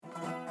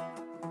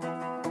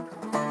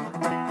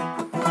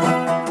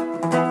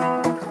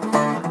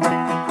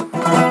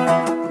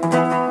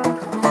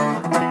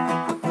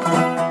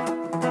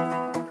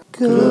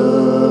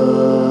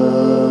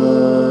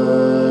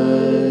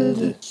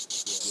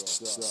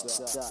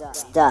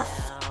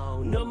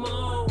No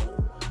more.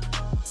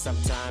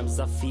 Sometimes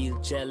I feel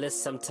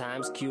jealous,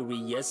 sometimes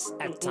curious,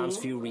 at times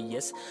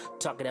furious.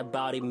 Talking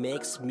about it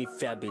makes me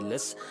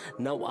fabulous.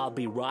 No, I'll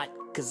be right,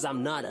 cause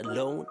I'm not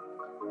alone.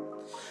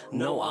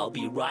 No, I'll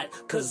be right,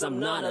 cause I'm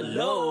not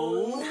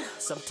alone.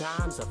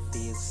 Sometimes I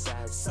feel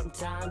sad,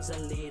 sometimes a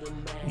little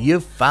mad. You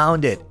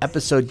found it.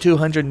 Episode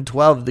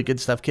 212 of the Good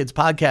Stuff Kids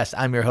podcast.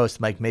 I'm your host,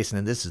 Mike Mason,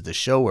 and this is the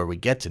show where we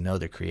get to know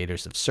the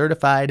creators of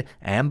certified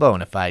and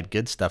bona fide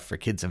good stuff for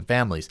kids and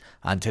families.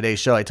 On today's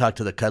show, I talk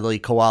to the Cuddly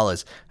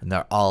Koalas, and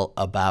they're all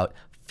about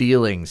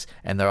feelings,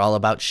 and they're all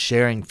about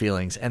sharing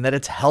feelings, and that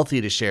it's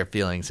healthy to share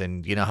feelings.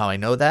 And you know how I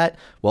know that?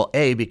 Well,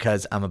 A,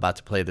 because I'm about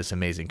to play this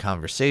amazing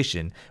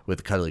conversation with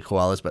the Cuddly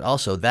Koalas, but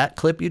also that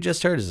clip you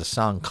just heard is a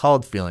song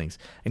called Feelings,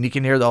 and you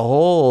can hear the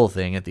whole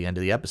thing at the end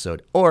of the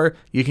episode. Or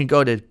you can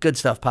go to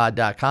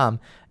goodstuffpod.com,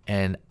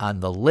 and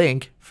on the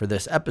link for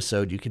this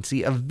episode, you can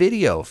see a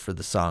video for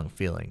the song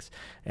Feelings.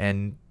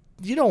 And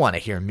you don't want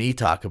to hear me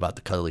talk about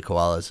the Cuddly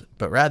Koalas,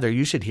 but rather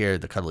you should hear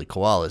the Cuddly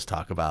Koalas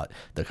talk about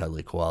the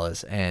Cuddly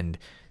Koalas. And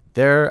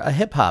they're a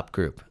hip-hop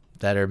group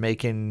that are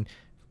making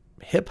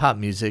hip-hop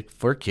music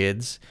for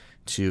kids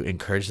to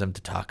encourage them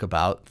to talk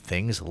about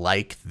things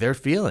like their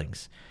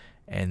feelings.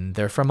 And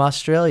they're from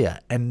Australia.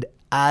 And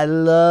I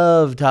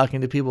love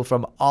talking to people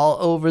from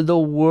all over the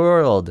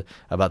world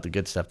about the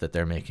good stuff that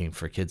they're making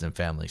for kids and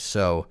families.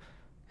 So,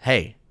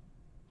 hey,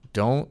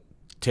 don't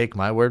take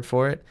my word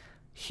for it.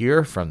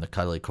 Hear from the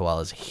Cuddly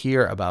Koalas.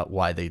 Hear about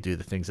why they do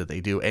the things that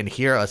they do. And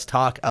hear us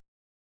talk about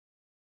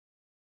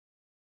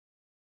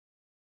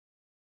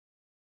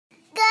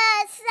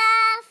good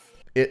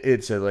stuff.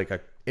 It's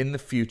in the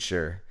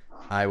future,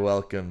 I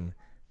welcome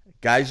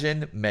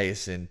Gaijin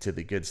Mason to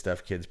the Good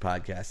Stuff Kids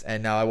podcast.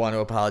 And now I want to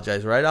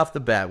apologize right off the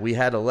bat. We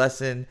had a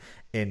lesson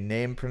in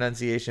name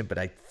pronunciation, but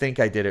I think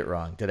I did it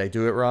wrong. Did I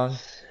do it wrong?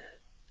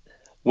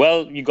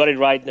 Well, you got it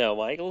right now,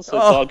 Michael, so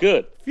it's all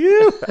good.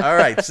 Phew. All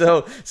right,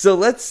 so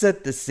let's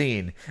set the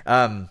scene.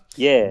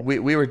 Yeah.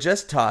 We were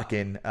just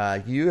talking.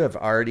 You have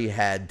already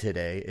had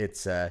today.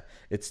 It's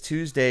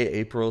Tuesday,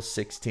 April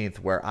 16th,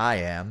 where I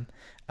am.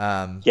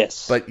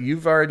 Yes. But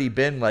you've already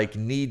been like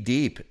knee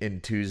deep in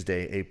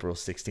Tuesday, April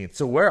 16th.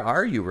 So where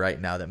are you right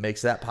now that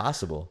makes that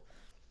possible?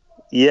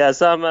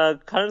 Yes, I'm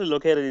currently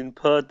located in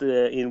Perth,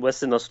 in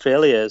Western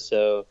Australia.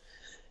 So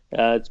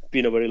it's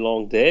been a very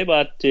long day,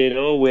 but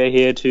we're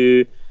here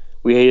to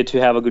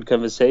have a good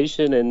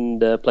conversation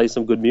and play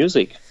some good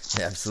music.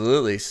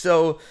 Absolutely.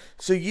 So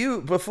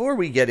you, before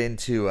we get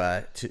into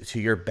to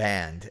your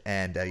band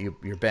and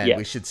your band, Yeah.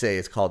 we should say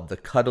it's called the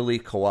Cuddly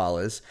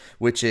Koalas,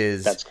 which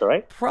is That's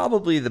correct.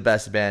 Probably the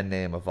best band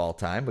name of all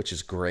time, which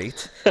is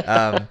great.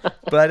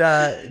 But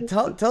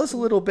tell us a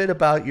little bit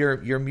about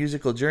your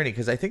musical journey,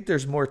 because I think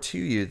there's more to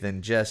you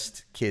than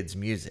just kids'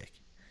 music.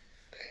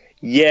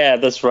 Yeah,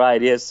 that's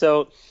right. Yeah,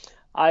 so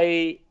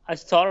I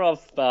started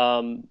off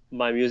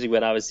my music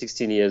when I was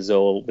 16 years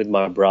old with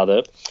my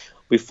brother.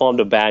 We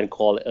formed a band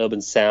called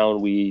Urban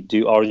Sound. We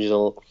do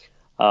original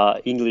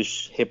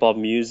English hip-hop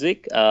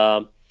music.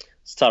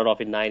 Started off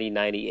in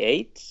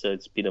 1998, so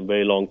it's been a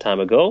very long time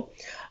ago.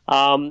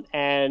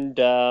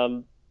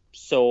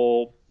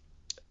 So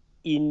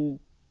in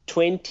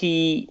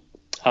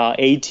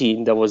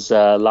 2018, that was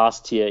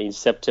last year in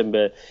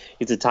September,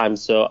 is the time.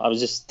 So I was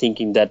just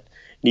thinking that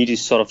need to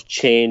sort of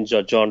change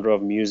our genre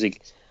of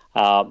music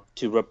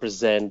to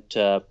represent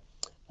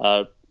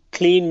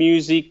clean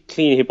music,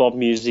 clean hip-hop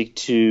music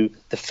to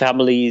the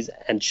families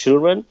and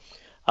children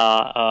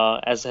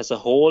as a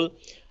whole.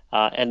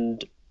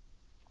 And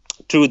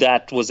through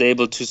that was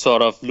able to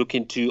sort of look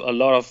into a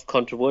lot of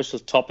controversial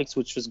topics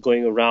which was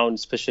going around,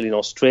 especially in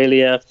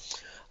Australia,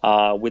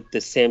 with the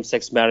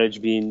same-sex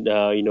marriage being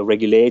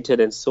regulated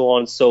and so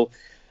on. So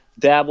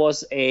there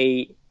was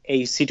a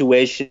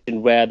situation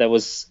where there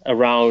was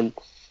around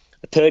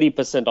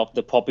 30% of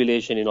the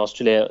population in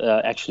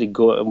Australia actually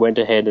went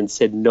ahead and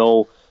said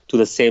no to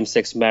the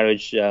same-sex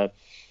marriage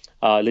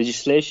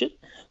legislation.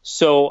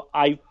 So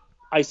I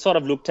sort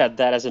of looked at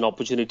that as an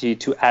opportunity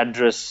to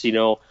address,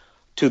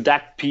 to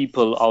that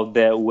people out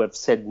there who have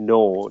said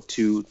no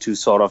to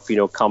sort of,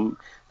 come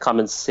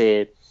and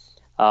say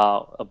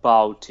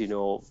about,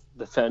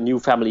 the new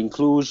family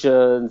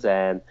inclusions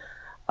and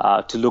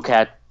to look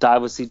at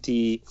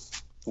diversity,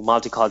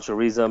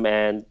 multiculturalism,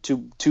 and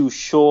to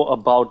show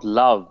about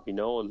love.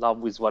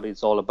 Love is what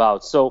it's all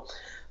about. So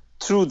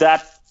through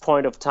that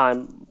point of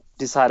time,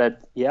 decided,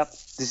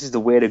 this is the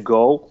way to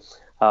go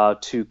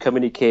to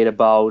communicate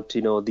about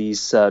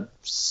these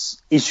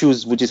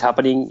issues which is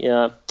happening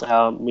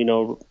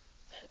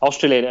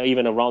Australia,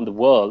 even around the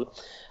world,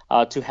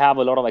 to have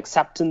a lot of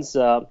acceptance,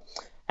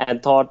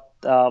 and thought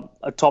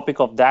a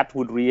topic of that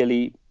would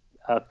really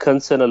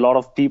concern a lot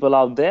of people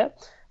out there.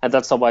 And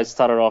that's how I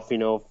started off,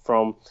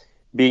 from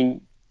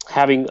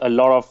having a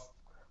lot of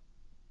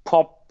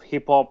pop,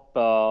 hip hop,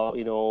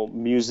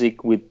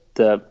 music with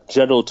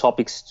general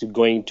topics to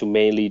going to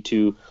mainly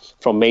to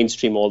from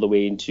mainstream all the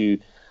way into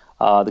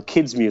the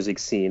kids music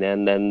scene,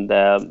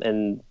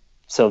 and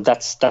So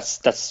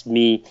that's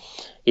me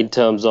in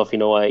terms of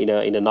in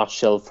a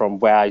nutshell from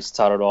where I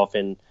started off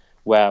and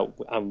where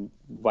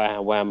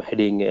I'm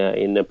heading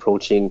in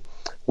approaching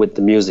with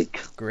the music.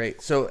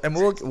 Great. So, and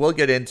we'll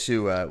get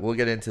into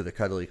the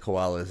Cuddly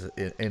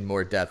Koalas in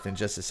more depth in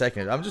just a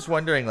second. I'm just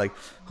wondering, like,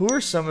 who are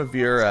some of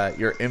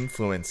your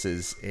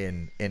influences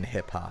in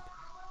hip hop?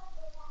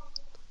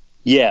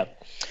 Yeah.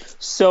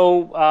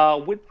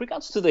 So with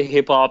regards to the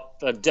hip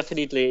hop,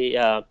 definitely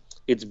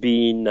it's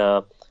been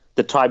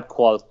the Tribe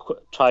Called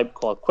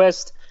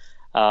Quest.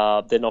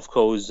 Then of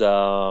course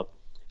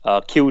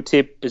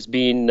Q-Tip has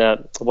been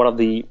one of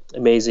the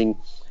amazing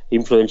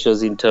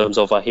influences in terms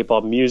of hip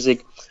hop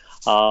music.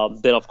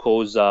 Then of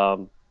course I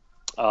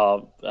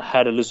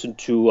had to listen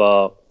to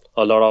a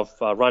lot of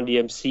Run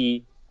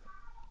DMC.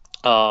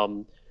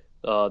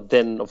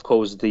 Then of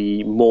course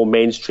the more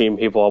mainstream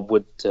hip hop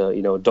with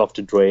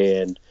Dr.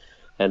 Dre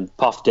and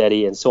Puff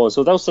Daddy and so on.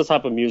 So that was the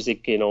type of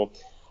music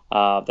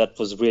that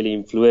was really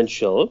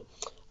influential.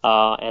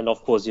 And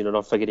of course,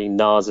 not forgetting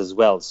Nas as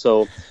well.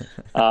 So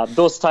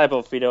those type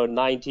of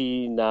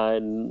 1980s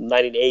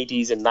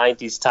and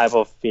 90s type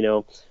of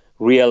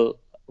real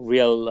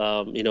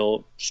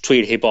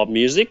street hip hop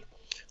music.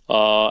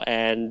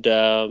 And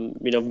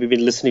we've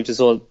been listening to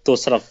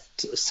those sort of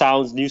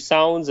new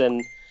sounds,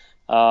 and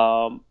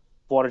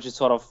wanted to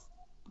sort of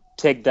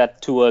take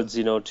that towards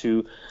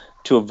to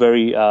a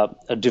very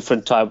a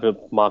different type of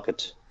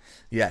market.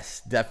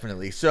 Yes,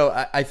 definitely. So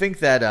I think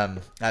that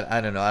I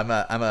don't know,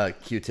 I'm a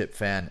Q-Tip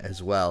fan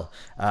as well,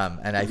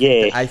 and I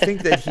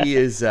think that he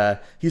is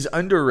he's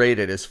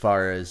underrated as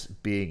far as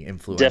being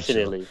influential.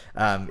 Definitely.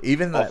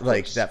 Even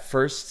that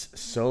first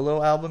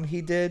solo album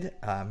he did,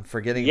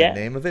 forgetting the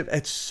name of it.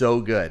 It's so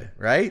good,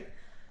 right?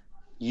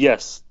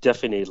 Yes,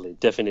 definitely.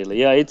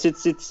 Yeah,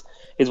 it's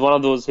one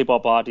of those hip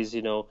hop artists,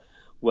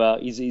 where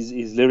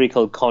his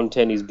lyrical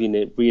content has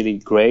been really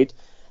great.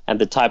 And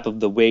the type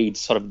of the way it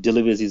sort of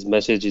delivers his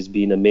message has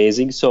been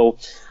amazing. So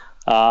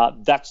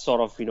that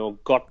sort of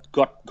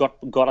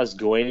got us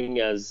going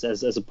as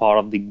a part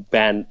of the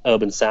band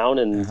Urban Sound,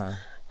 and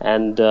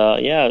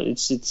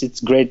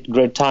it's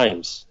great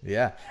times.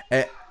 Yeah.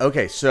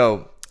 Okay,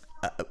 so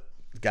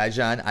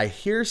Gajan, I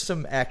hear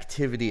some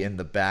activity in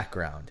the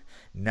background.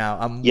 Now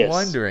I'm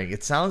wondering.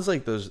 It sounds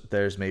like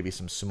there's maybe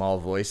some small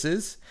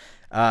voices.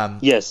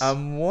 Yes.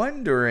 I'm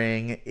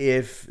wondering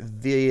if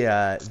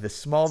the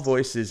small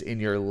voices in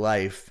your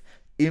life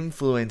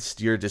influenced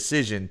your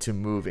decision to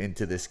move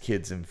into this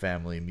kids and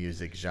family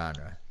music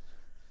genre.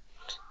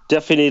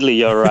 Definitely,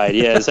 you're right.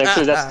 Yes,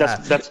 actually,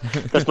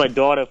 that's my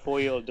daughter,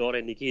 4-year-old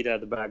daughter Nikita,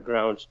 in the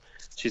background.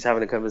 She's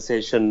having a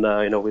conversation,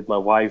 with my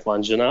wife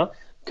Anjana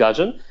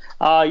Gajan.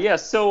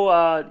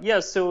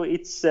 So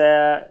it's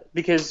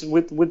because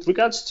with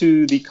regards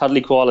to the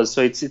Cuddly Koalas,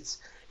 so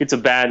it's a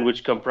band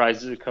which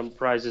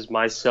comprises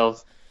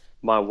myself,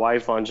 my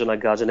wife Anjana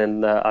Gajan,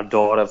 and our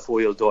daughter,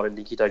 4-year-old daughter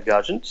Nikita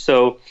Gajan.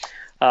 So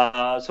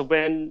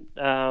when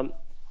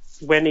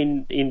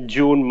in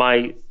June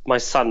my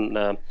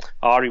son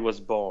Ari was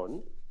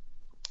born,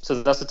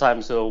 so that's the time.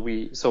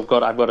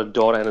 I've got a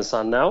daughter and a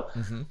son now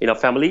in our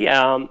family.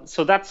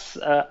 So that's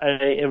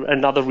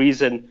another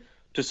reason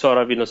to sort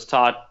of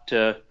start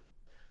to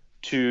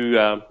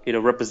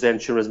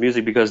represent children's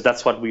music, because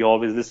that's what we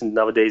always listen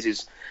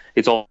nowadays.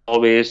 It's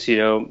always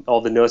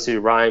all the nursery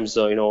rhymes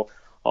on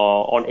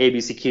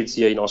ABC Kids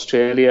here in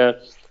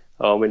Australia,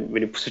 when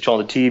you switch on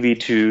the TV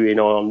to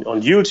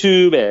on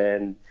YouTube,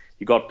 and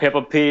you got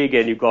Peppa Pig,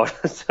 and you got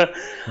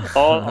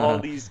all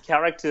these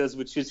characters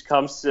which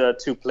comes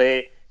to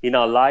play in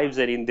our lives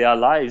and in their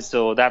lives.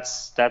 So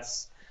that's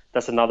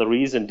another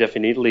reason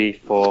definitely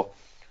for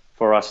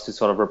us to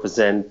sort of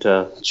represent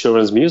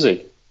children's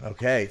music.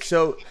 Okay,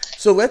 so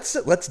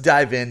let's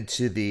dive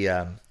into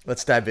the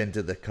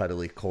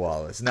Cuddly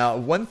Koalas. Now,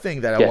 one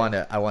thing that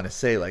I want to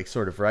say, like,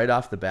 sort of right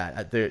off the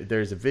bat,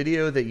 there's a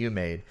video that you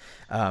made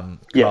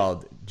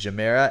called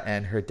Jamera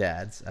and Her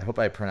Dads. I hope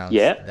I pronounced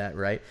that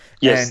right.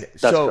 Yes, and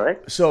that's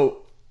correct.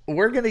 So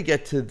we're gonna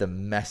get to the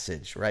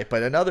message, right?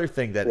 But another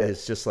thing that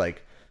is just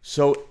like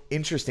so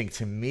interesting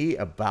to me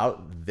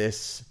about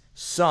this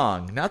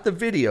song, not the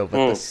video,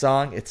 but the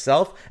song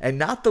itself, and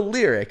not the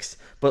lyrics,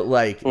 but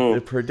like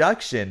the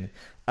production.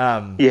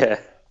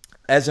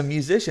 As a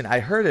musician, I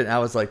heard it and I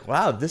was like,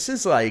 wow, this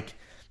is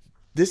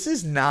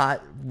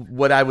not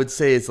what I would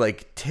say is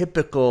like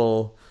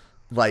typical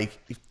like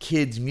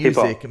kids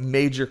music, hip-hop.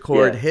 Major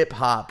chord hip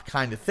hop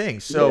kind of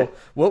thing. So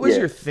what was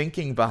your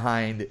thinking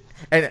behind,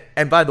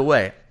 and by the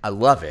way, I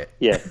love it.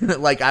 Yeah.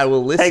 Like I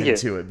will listen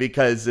to it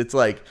because it's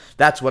like,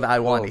 that's what I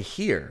want to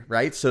hear.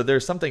 Right. So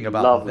there's something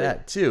about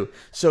that too.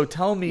 So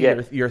tell me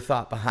your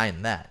thought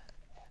behind that.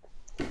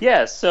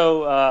 Yeah,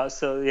 so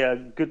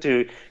good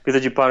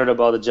that you pointed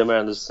about the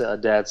Jamera and the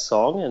Dad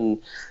song,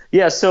 and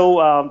the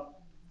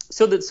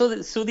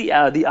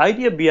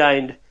idea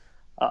behind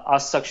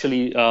us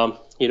actually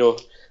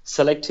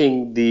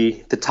selecting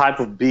the type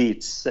of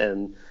beats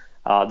and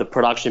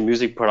the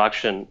music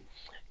production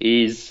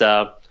is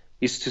to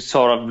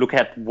sort of look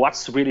at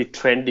what's really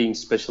trending,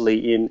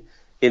 especially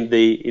in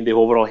the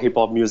overall hip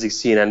hop music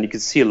scene, and you can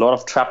see a lot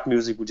of trap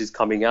music which is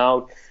coming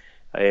out.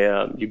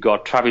 You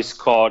got Travis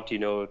Scott,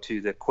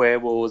 to the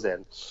Quavos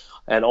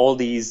and all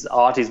these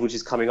artists which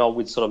is coming out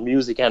with sort of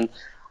music. And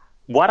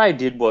what I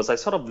did was I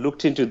sort of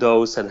looked into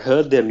those and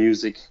heard their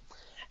music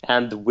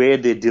and the way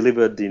they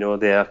delivered,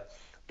 their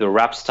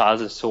rap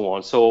styles and so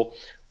on. So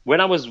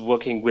when I was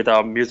working with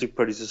our music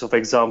producers, so for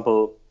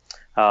example,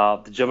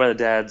 the Gemma and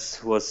the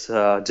Dads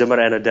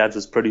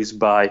was produced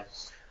by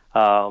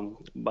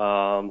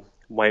one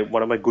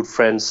of my good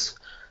friends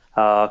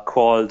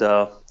called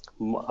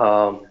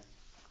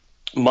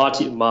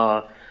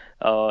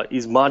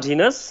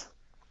Martinez.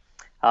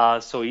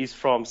 So he's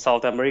from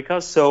South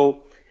America.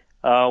 So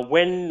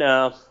when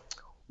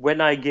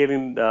I gave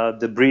him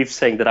the brief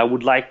saying that I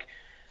would like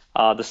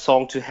the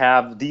song to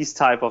have these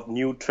type of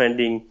new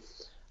trending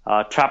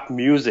trap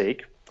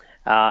music,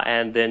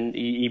 and then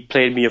he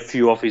played me a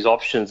few of his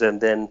options, and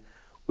then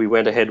we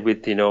went ahead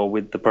with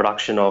the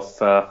production of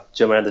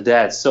Gemma and the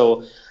Dads.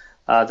 So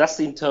that's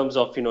in terms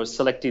of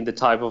selecting the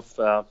type of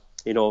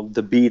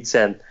the beats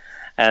and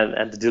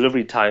the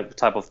delivery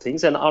type of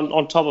things. And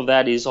on top of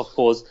that is, of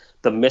course,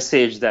 the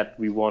message that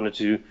we wanted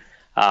to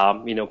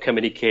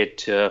communicate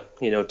to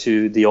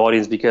the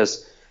audience,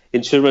 because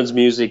in children's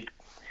music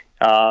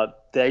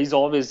there is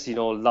always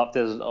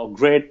there's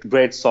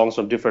great songs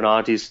from different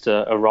artists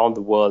around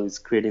the world. It's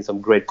creating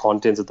some great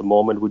contents at the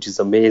moment, which is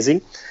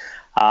amazing.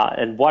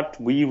 And what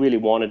we really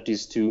wanted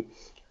is to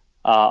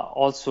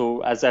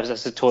also, as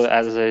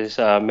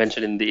I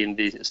mentioned in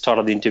the start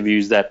of the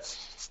interviews, that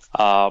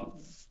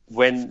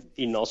when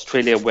in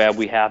Australia, where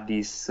we have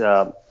these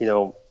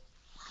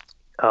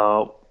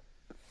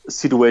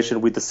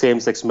situation with the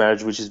same-sex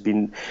marriage, which has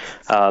been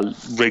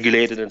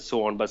regulated and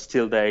so on, but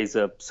still there is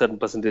a certain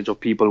percentage of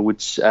people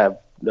which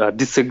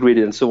disagreed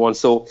and so on.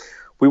 So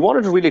we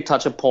wanted to really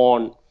touch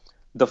upon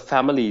the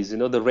families,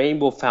 the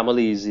rainbow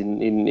families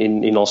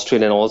in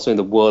Australia and also in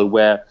the world,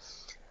 where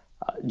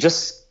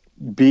just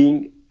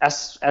being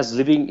as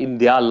living in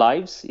their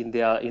lives, in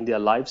their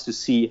lives, to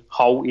see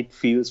how it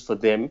feels for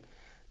them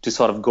to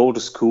sort of go to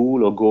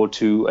school or go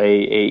to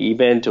a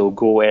event or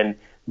go and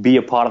be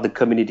a part of the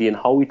community, and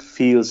how it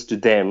feels to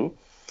them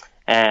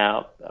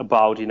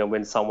about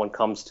when someone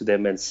comes to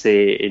them and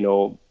say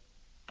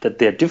that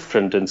they're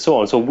different and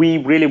so on. So we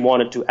really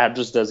wanted to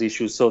address those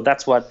issues. So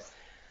that's what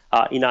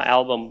in our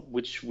album,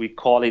 which we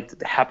call it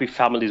Happy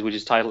Families, which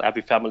is titled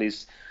Happy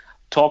Families,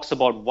 talks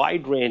about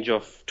wide range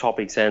of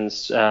topics. And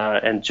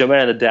Gemma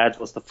and the Dads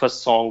was the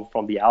first song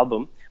from the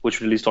album,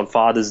 which released on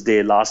Father's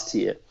Day last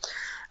year,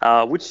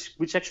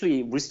 which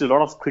actually received a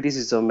lot of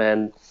criticism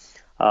and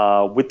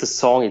with the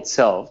song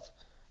itself,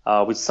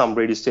 which some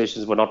radio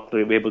stations were not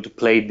able to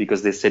play it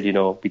because they said,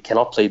 we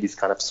cannot play these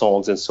kind of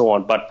songs and so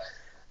on. But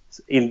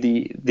in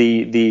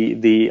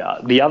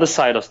the other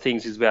side of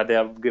things is where there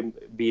have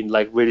been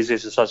like radio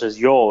stations such as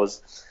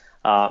yours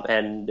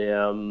and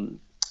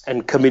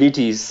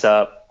communities,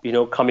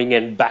 coming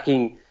and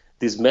backing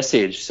this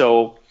message.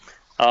 So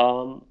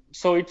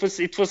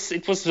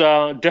it was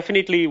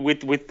definitely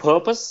with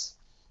purpose.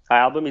 Our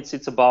album,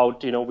 it's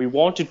about we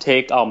want to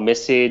take our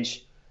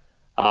message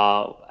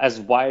as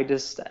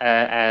widest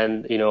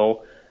and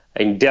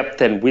in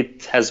depth and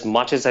width as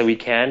much as we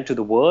can to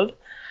the world,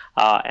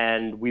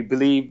 and we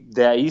believe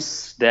there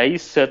is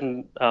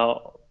certain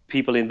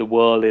people in the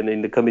world and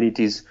in the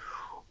communities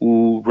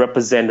who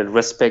represent and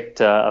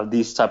respect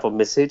these type of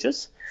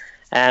messages,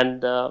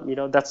 and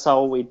that's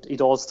how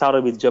it all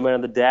started with Gemma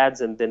and the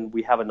Dads, and then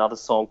we have another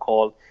song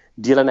called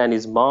Dylan and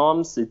His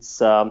Moms.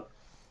 It's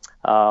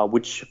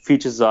which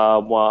features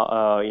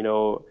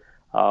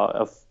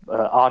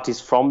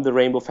artists from the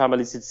Rainbow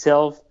Families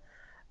itself.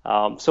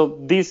 So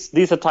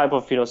these are type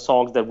of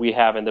songs that we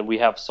have, and then we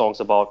have songs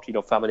about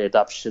family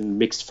adoption,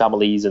 mixed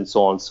families, and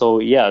so on. So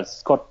yeah,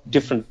 it's got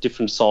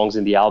different songs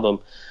in the album.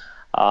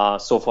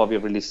 So far we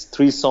have released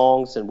 3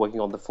 songs and working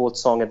on the 4th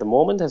song at the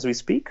moment as we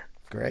speak.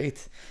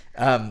 Great.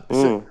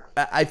 So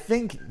I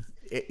think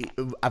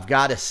I've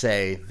got to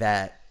say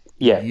that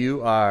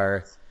you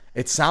are.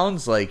 It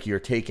sounds like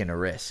you're taking a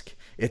risk.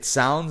 It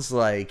sounds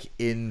like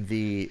in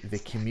the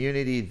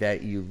community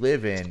that you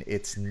live in,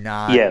 it's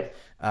not,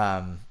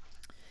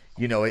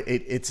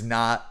 it's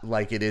not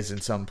like it is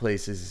in some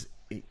places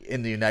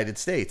in the United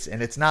States,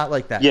 and it's not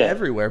like that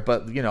everywhere.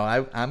 But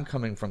I'm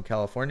coming from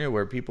California,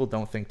 where people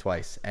don't think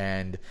twice,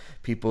 and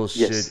people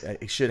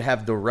should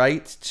have the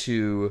right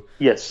to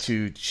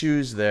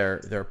choose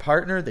their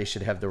partner. They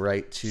should have the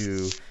right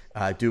to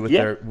do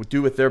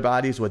with their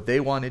bodies what they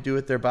want to do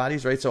with their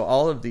bodies, right? So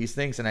all of these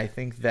things, and I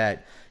think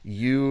that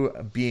you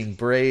being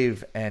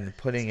brave and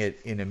putting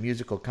it in a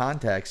musical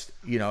context,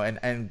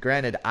 and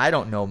granted, I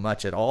don't know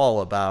much at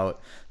all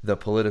about the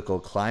political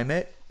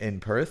climate in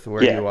Perth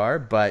where you are,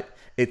 but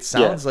it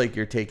sounds like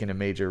you're taking a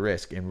major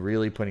risk and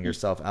really putting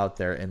yourself out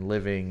there and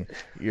living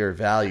your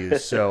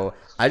values. So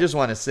I just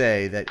want to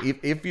say that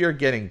if you're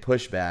getting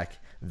pushback,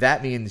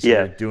 that means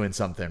you're doing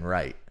something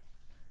right.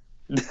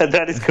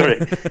 That is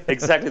correct.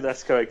 Exactly,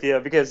 that's correct. Yeah,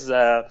 because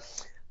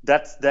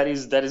that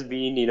is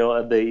being,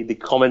 the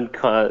common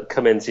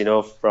comments,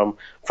 from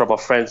our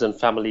friends and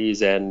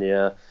families, and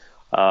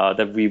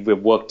that we've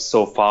worked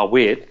so far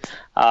with.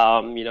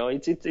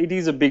 It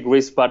is a big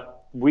risk,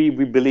 but we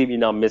believe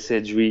in our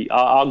message.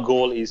 Our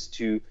goal is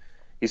to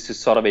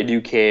sort of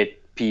educate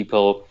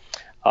people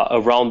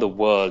around the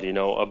world,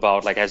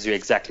 about, like, as you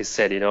exactly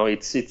said,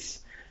 it's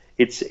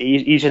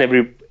each and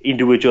every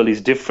individual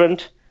is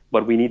different,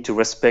 but we need to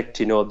respect,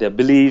 their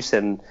beliefs,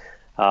 and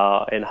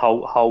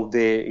how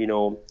they,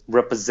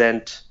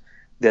 represent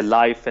their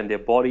life and their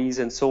bodies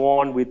and so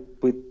on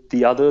with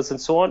the others and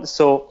so on.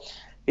 So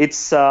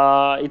it's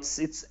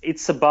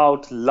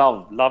about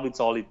love. Love is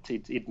all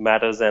it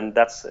matters, and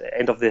that's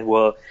end of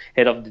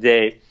the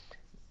day.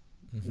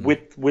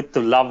 With the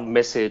love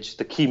message,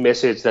 the key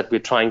message that we're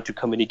trying to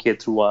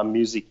communicate through our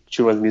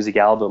children's music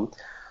album,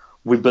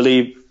 we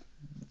believe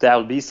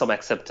there'll be some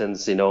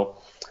acceptance,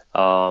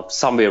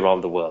 somewhere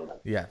around the world.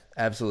 Yeah,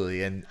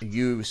 absolutely. And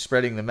you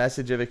spreading the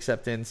message of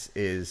acceptance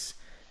is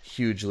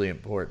hugely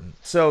important.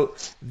 So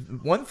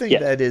one thing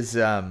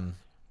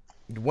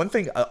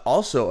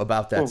also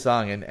about that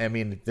song, and I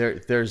mean,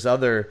 there's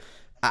other,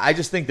 I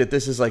just think that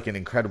this is like an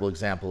incredible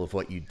example of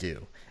what you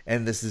do.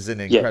 And this is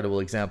an incredible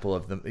example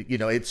of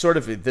it's sort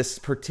of, this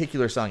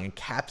particular song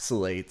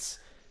encapsulates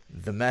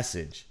the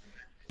message.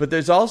 But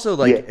there's also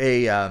like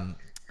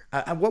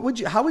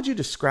how would you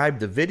describe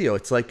the video?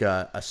 It's like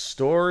a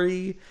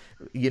story,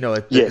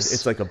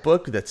 it's like a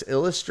book that's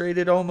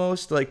illustrated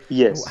almost. Like,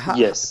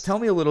 tell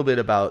me a little bit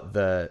about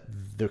the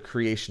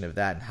creation of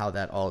that and how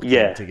that all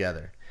came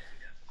together.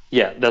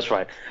 Yeah, that's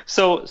right.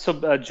 So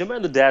Jama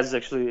and the Dads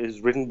actually is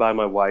written by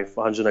my wife,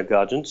 Anjana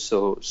Gajan.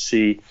 So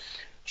she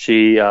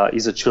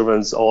is a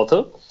children's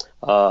author.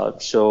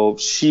 So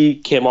she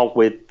came up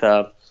with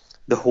the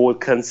whole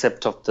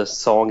concept of the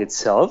song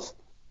itself.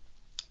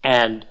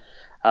 And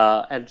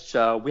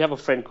we have a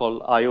friend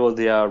called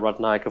Ayodhya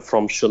Ratnayaka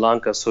from Sri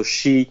Lanka. So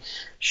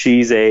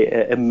she's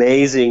a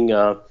amazing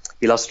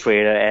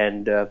illustrator,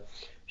 and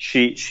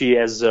she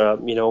has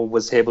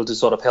was able to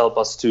sort of help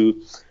us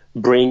to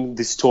bring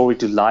the story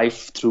to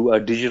life through a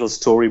digital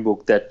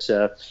storybook that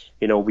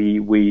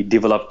we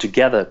developed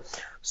together.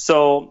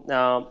 So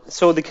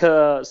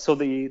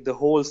the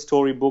whole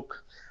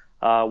storybook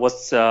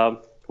was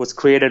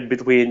created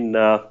between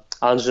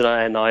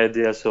Anjana and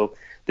Ayodhya. So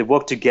they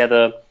worked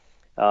together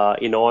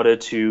in order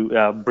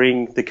to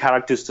bring the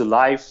characters to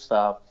life,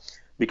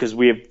 because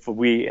we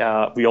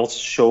also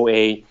show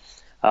in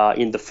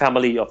the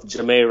family of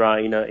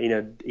Jumeirah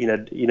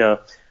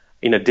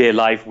in a day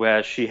life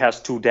where she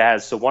has two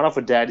dads. So one of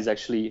her dad is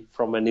actually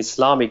from an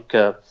Islamic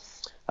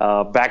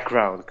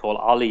background called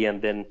Ali,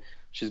 and then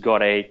she's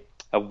got a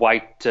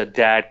white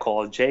dad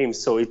called James.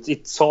 So it's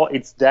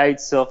that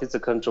itself is a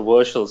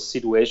controversial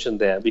situation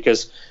there,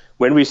 because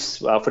when we,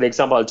 for an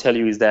example, I'll tell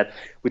you is that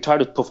we tried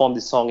to perform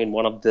this song in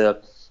one of the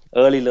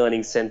early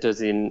learning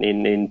centers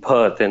in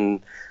Perth,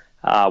 and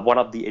one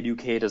of the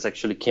educators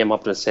actually came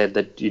up and said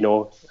that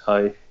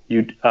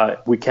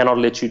we cannot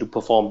let you to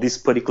perform this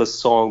particular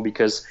song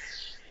because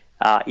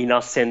in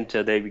our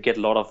center we get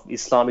a lot of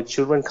Islamic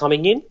children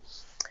coming in,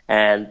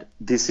 and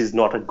this is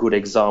not a good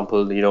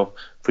example,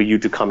 for you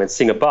to come and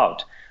sing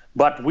about.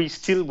 But we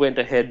still went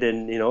ahead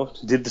and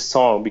did the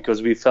song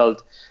because we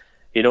felt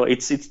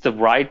it's the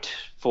right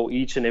for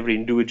each and every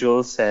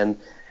individuals, and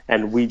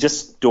we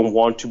just don't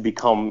want to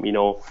become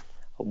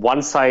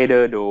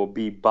one-sided or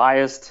be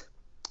biased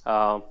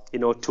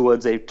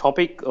towards a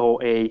topic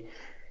or a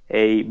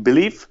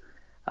belief.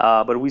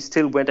 But we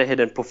still went ahead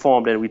and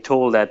performed, and we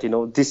told that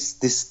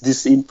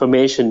this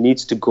information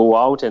needs to go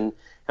out, and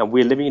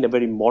we're living in a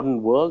very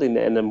modern world, in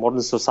a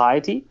modern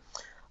society.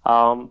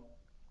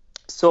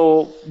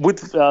 So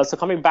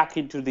coming back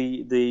into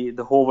the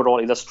overall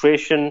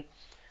illustration,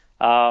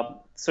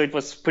 so it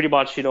was pretty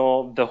much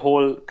the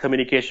whole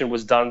communication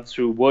was done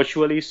through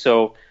virtually,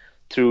 so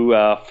through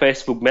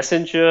Facebook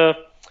Messenger,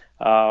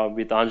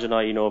 with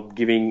Anjana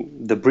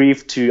giving the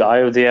brief to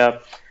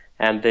Ayodhya,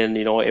 and then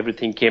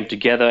everything came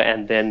together,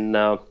 and then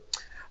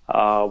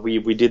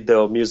we did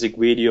the music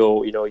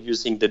video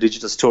using the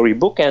digital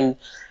storybook, and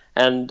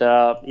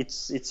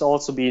it's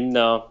also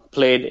been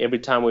played every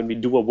time when we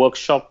do a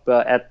workshop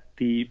at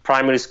the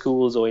primary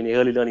schools or in the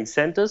early learning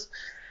centers.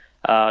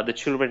 The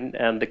children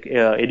and the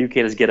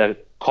educators get a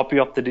copy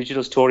of the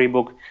digital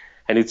storybook,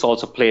 and it's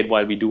also played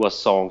while we do our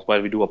songs,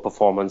 while we do a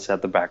performance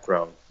at the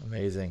background.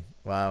 Amazing.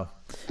 Wow.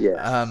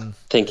 Yeah.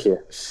 Thank you.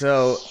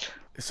 So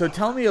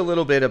tell me a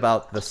little bit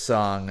about the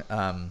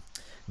song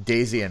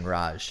Daisy and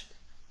Raj.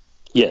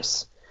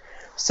 Yes.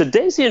 So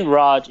Daisy and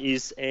Raj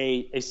is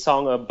a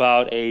song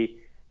about a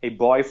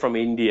boy from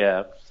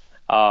India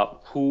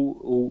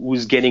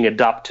who's getting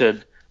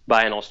adopted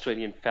by an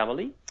Australian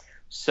family.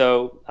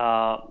 So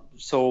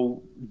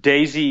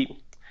Daisy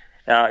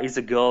is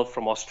a girl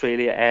from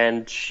Australia,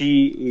 and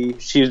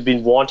she's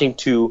been wanting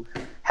to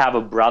have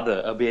a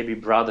baby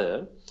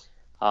brother,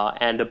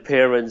 and the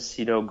parents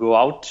go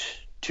out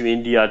to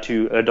India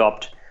to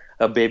adopt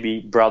a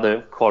baby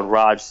brother called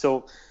Raj.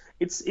 So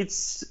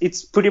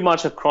it's pretty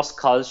much a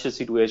cross-culture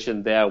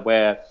situation there,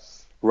 where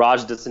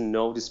Raj doesn't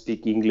know to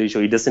speak English,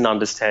 or he doesn't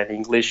understand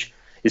English.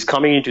 He's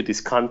coming into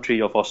this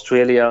country of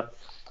Australia,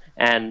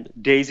 and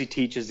Daisy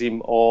teaches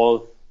him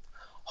all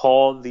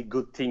the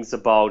good things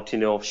about,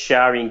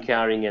 sharing,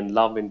 caring, and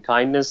love and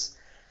kindness.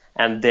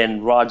 And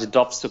then Raj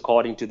adopts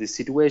according to the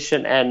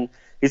situation, and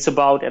it's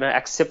about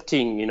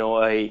accepting,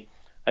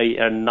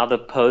 another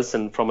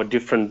person from a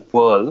different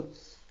world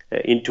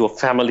into a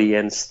family,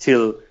 and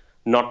still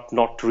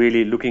not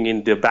really looking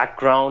in the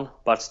background,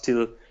 but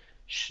still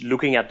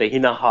looking at the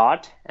inner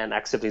heart and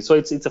accepting. So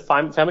it's a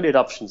family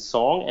adoption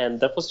song, and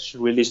that was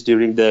released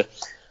during the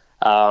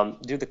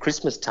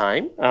Christmas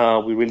time.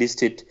 We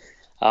released it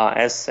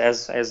as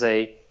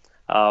a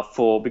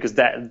because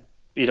that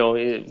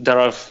there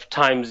are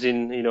times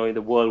in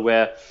the world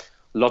where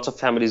lots of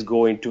families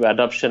go into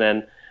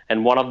adoption,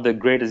 and one of the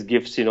greatest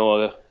gifts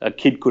a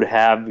kid could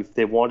have if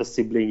they want a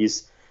sibling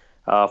is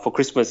for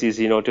Christmas is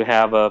to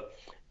have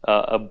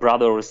a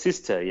brother or a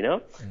sister.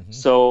 Mm-hmm.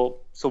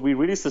 So we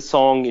released the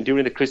song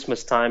during the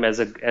Christmas time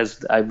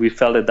we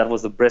felt that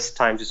was the best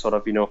time to sort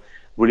of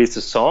release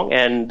the song,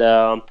 and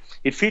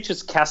it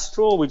features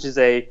Castro, which is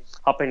a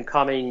up and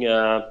coming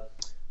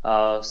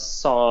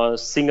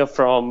singer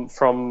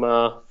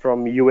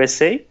from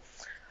USA.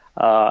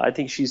 I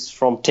think she's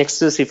from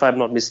Texas, if I'm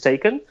not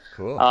mistaken.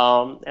 Cool.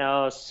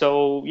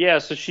 So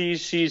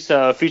she's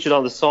featured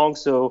on the song.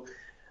 So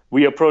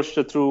we approached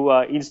her through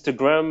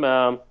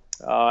Instagram,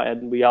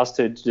 and we asked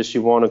her, does she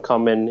want to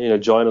come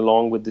and join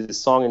along with this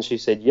song? And she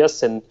said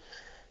yes. And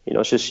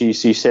she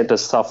sent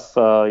us stuff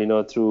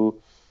through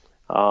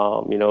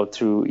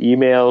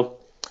email,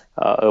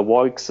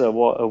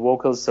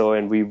 vocals. So,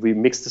 and we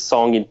mixed the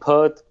song in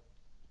Perth.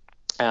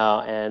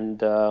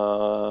 And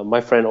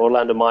my friend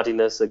Orlando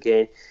Martinez,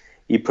 again,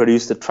 he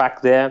produced the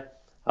track there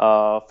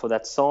for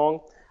that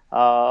song.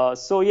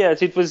 So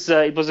yes, it was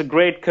a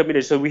great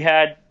community. So we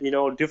had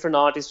different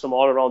artists from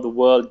all around the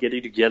world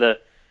getting together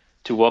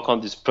to work on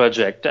this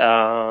project,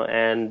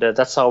 and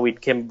that's how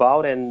it came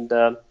about. And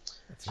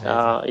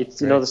it's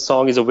the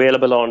song is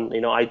available on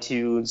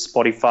iTunes,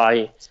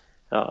 Spotify,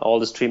 all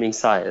the streaming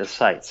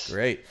sites.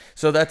 Great.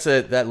 So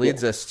that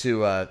leads us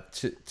to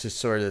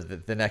sort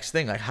of the next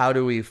thing. Like, how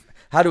do we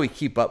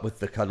keep up with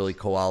the Cuddly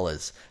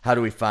Koalas? How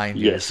do we find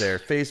you? Is there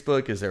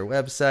Facebook? Is there a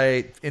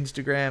website?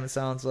 Instagram, it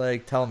sounds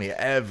like. Tell me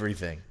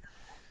everything.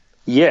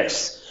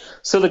 Yes.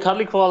 So the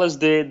Cuddly Koalas,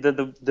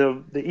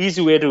 the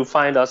easy way to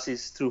find us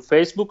is through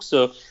Facebook.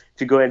 So if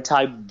you go and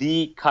type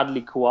the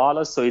Cuddly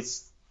Koalas, so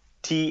it's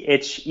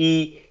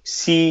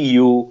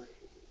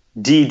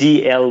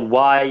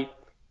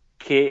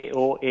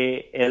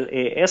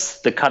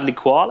THECUDDLYKOALAS, the Cuddly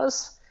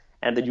Koalas,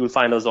 and then you'll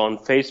find us on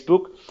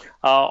Facebook.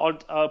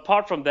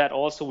 Apart from that,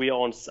 also we are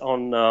on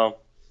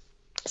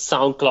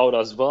SoundCloud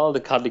as well.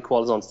 The Cuddly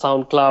Koalas on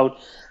SoundCloud,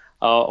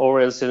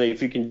 or else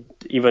if you can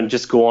even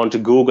just go on to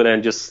Google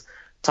and just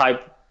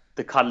type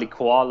the Cuddly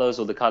Koalas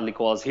or the Cuddly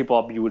Koalas hip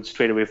hop, you would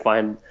straight away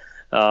find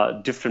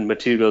different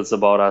materials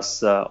about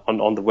us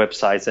on the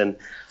websites and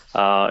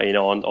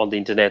on the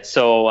internet.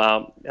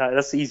 So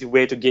that's the easy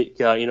way to get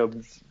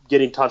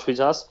in touch with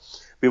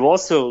us. We've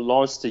also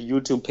launched a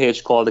YouTube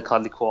page called the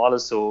Cuddly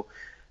Koalas. So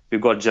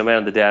we've got Jamel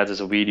and the Dad as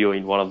a video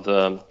in one of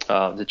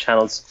the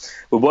channels.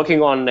 We're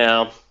working on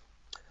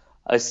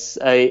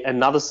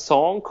another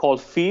song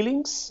called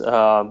Feelings,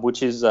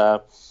 which is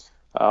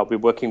we're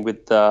working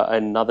with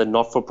another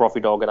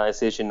not-for-profit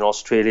organization in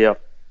Australia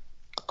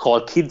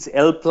called Kids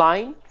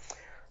Helpline.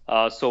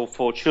 So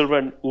for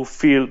children who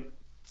feel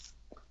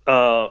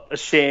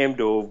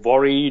ashamed or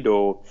worried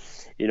or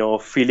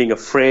feeling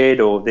afraid,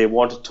 or they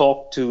want to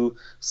talk to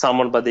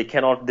someone but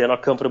they're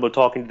not comfortable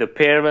talking to their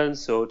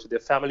parents or to their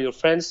family or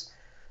friends.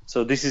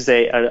 So this is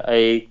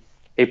a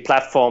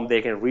platform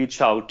they can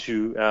reach out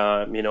to,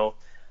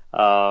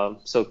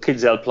 so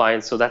Kids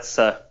Helpline. So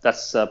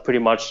that's pretty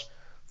much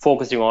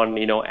focusing on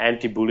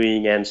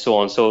anti-bullying and so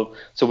on. So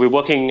we're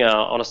working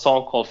on a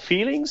song called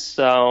Feelings,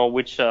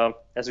 which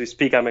as we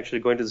speak, I'm actually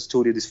going to the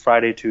studio this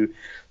Friday to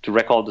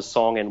record the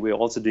song, and we're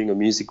also doing a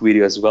music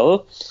video as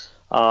well.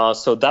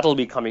 So that'll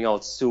be coming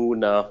out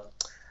soon,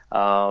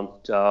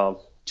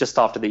 just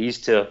after the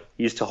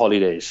Easter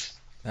holidays.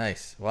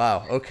 Nice.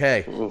 Wow.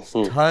 Okay.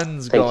 Mm-hmm.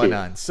 Tons going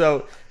on.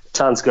 So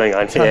tons going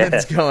on.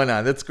 Tons going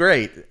on. That's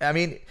great. I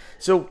mean,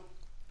 so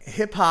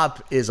hip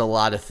hop is a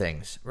lot of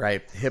things,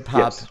 right? Hip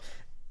hop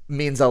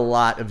means a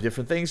lot of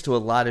different things to a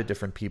lot of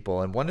different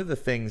people. And one of the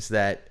things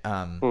that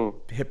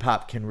hip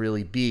hop can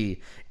really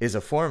be is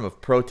a form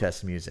of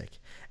protest music.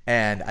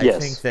 And I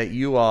think that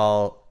you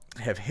all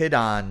have hit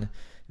on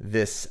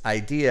this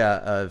idea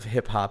of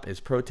hip hop as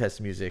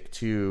protest music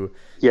to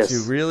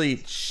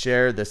really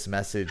share this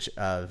message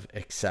of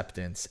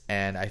acceptance.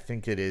 And I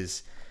think it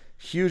is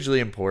hugely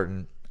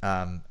important.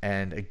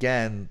 And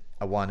again,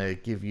 I want to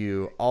give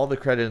you all the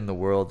credit in the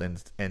world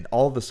and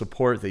all the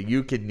support that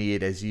you could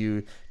need as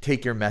you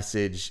take your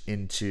message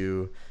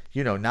into,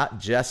 not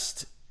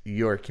just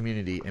your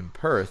community in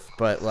Perth,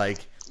 but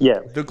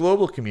the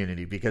global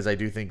community, because I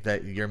do think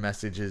that your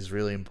message is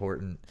really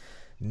important,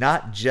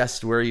 not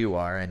just where you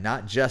are and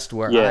not just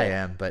where I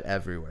am, but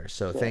everywhere.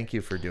 So thank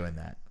you for doing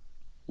that.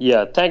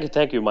 Yeah,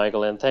 thank you,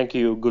 Michael, and thank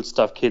you, Good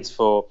Stuff Kids,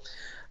 for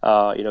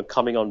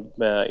coming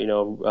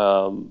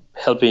on,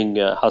 helping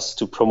us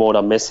to promote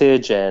our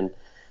message and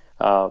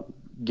uh,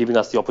 giving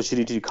us the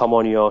opportunity to come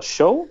on your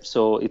show.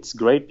 So it's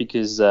great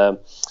because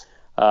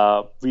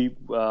we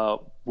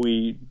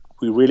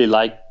really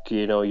like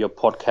your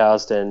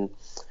podcast and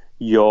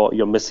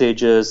your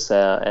messages,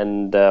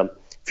 and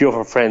few of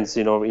our friends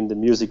in the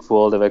music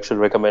world have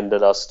actually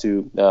recommended us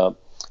to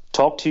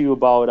talk to you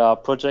about our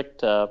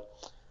project.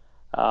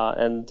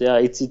 And yeah,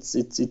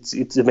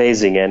 it's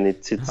amazing, and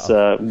it's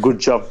good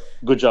job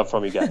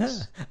from you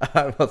guys.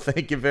 Well,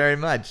 thank you very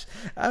much.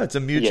 It's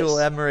a mutual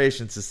Yes.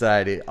 admiration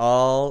society.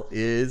 All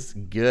is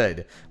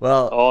good.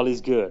 Well, All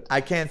is good. I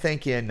can't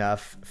thank you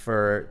enough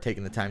for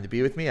taking the time to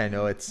be with me. I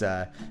know it's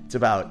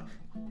about,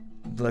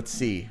 let's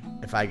see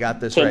if I got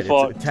this right.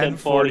 It's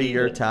 10:40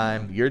 your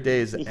time. Your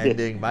day's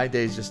ending. My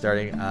day's just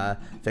starting.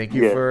 Thank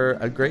you for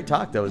a great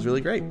talk. That was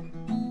really great.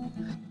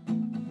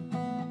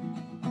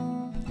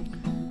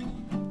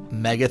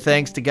 Mega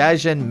thanks to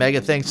Gaijin.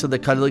 Mega thanks to the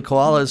Cuddly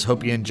Koalas.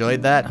 Hope you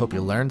enjoyed that. Hope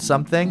you learned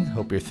something.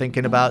 Hope you're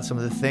thinking about some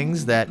of the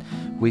things that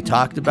we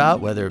talked about,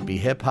 whether it be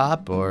hip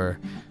hop or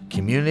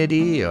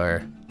community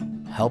or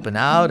helping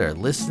out or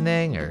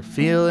listening or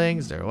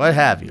feelings or what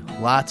have you.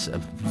 Lots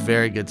of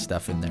very good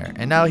stuff in there.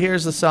 And now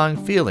here's the song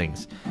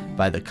Feelings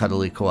by the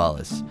Cuddly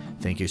Koalas.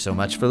 Thank you so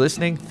much for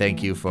listening.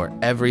 Thank you for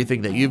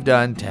everything that you've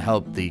done to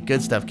help the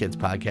Good Stuff Kids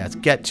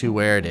podcast get to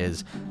where it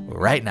is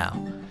right now.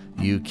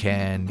 You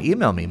can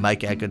email me,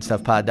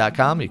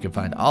 mike@goodstuffpod.com. You can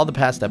find all the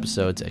past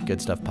episodes at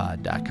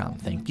goodstuffpod.com.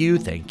 Thank you,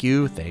 thank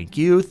you, thank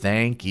you,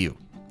 thank you.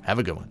 Have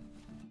a good one.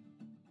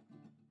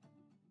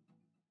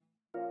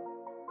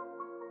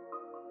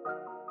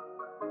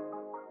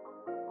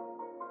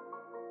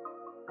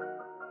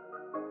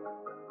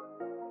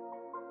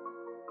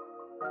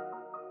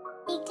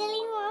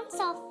 Italy wants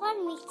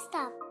software mixed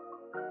up.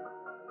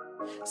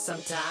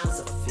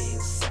 Sometimes I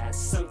feel sad,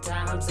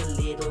 sometimes a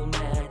little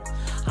mad.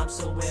 I'm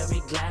so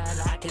very glad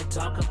I can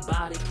talk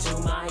about it to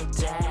my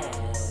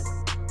dad.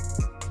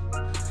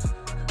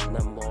 And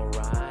I'm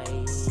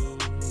alright.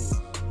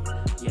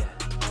 Yeah.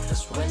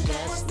 Just when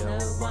there's no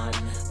one,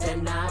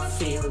 then I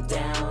feel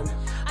down.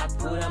 I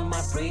put on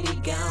my pretty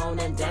gown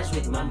and dance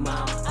with my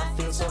mom. I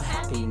feel so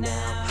happy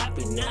now.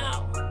 Happy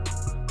now.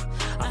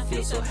 I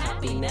feel so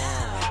happy now.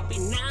 Happy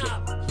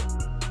now.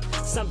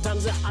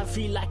 Sometimes I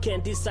feel I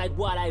can't decide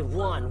what I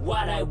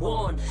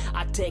want.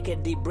 I take a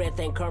deep breath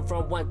and count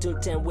from 1 to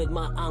 10 with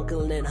my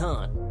uncle and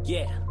aunt.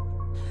 Yeah,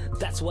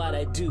 that's what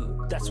I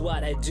do. That's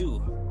what I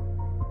do.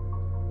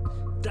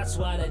 That's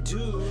what I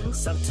do.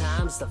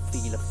 Sometimes I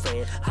feel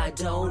afraid. I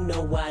don't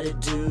know what to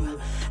do.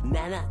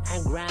 Nana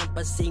and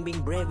Grandpa sing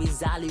being brave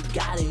is all you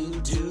gotta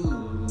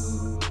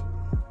do.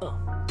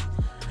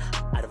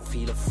 I don't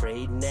feel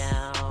afraid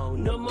now,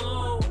 no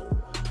more.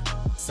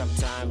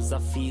 Sometimes I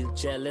feel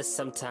jealous,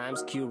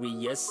 sometimes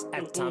curious,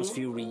 at times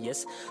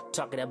furious.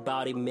 Talking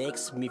about it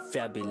makes me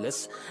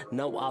fabulous.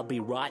 No, I'll be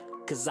right,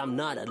 cause I'm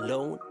not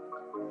alone.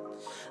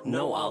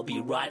 No, I'll be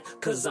right,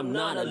 cause I'm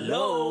not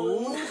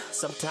alone.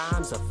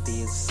 Sometimes I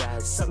feel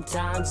sad,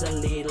 sometimes a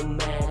little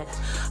mad.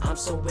 I'm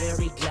so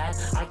very glad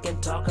I can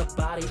talk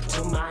about it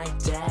to my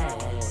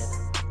dad.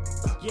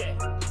 Yeah,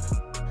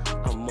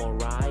 I'm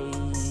alright.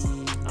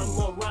 I'm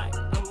alright.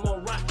 I'm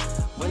alright.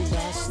 When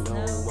there's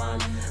no one,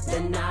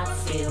 then I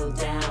feel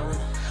down.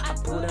 I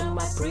put on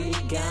my pretty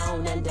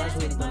gown and dance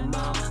with my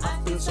mom.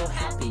 I feel so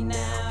happy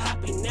now.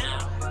 Happy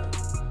now.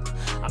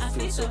 I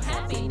feel so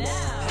happy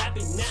now.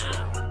 Happy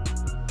now.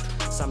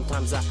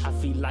 Sometimes I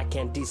feel I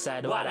can't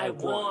decide what I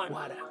want.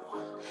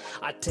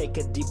 I take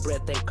a deep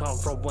breath and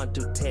count from 1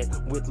 to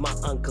 10 with my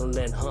uncle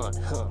and aunt.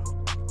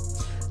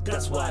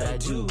 That's what I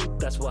do.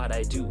 That's what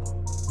I do.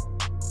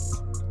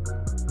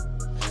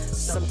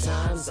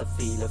 Sometimes I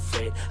feel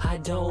afraid, I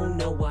don't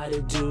know what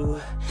to do.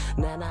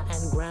 Nana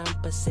and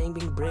Grandpa saying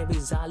being brave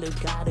is all you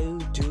gotta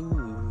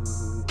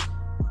do.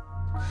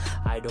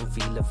 I don't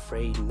feel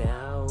afraid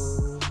now,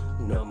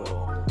 no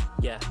more.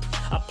 Yeah,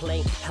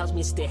 playing helps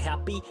me stay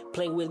happy.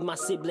 Playing with my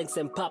siblings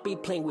and puppy,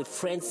 playing with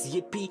friends,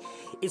 yippee.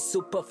 It's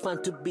super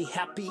fun to be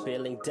happy.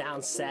 Feeling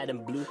down, sad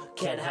and blue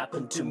can't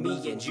happen to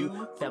me and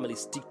you.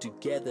 Families stick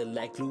together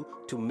like glue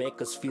to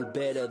make us feel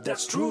better,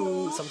 that's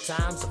true.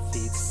 Sometimes I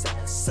feel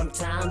sad,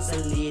 sometimes a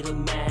little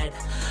mad.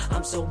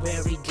 I'm so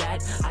very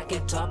glad I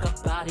can talk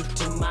about it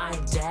to my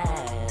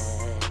dad.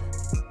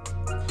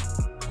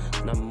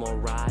 And I'm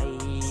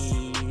alright.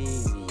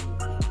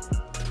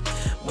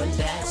 When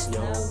there's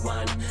no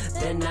one,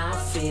 then I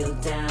feel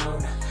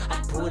down. I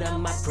put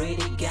on my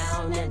pretty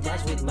gown and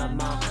dance with my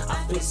mom.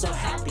 I feel so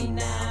happy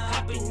now.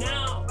 Happy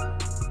now.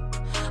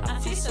 I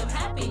feel so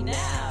happy now.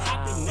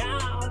 Happy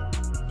now.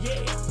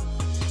 Yeah.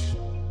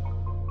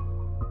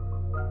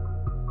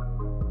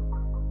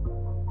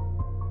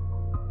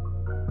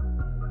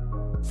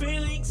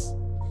 Feelings.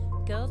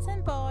 Girls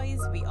and boys,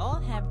 we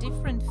all have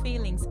different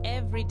feelings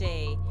every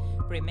day.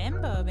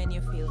 Remember, when you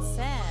feel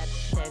sad,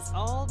 there's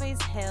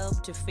always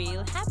help to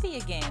feel happy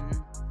again.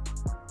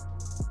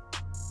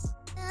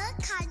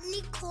 The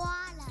Cuddly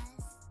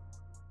Koalas.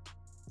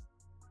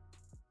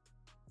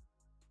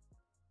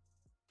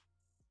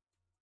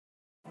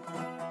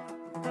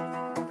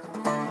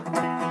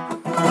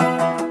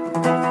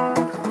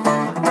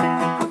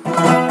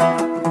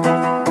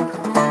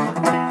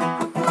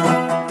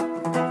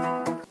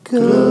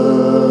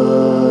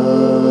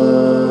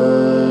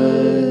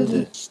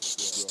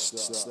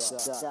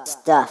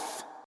 stuff.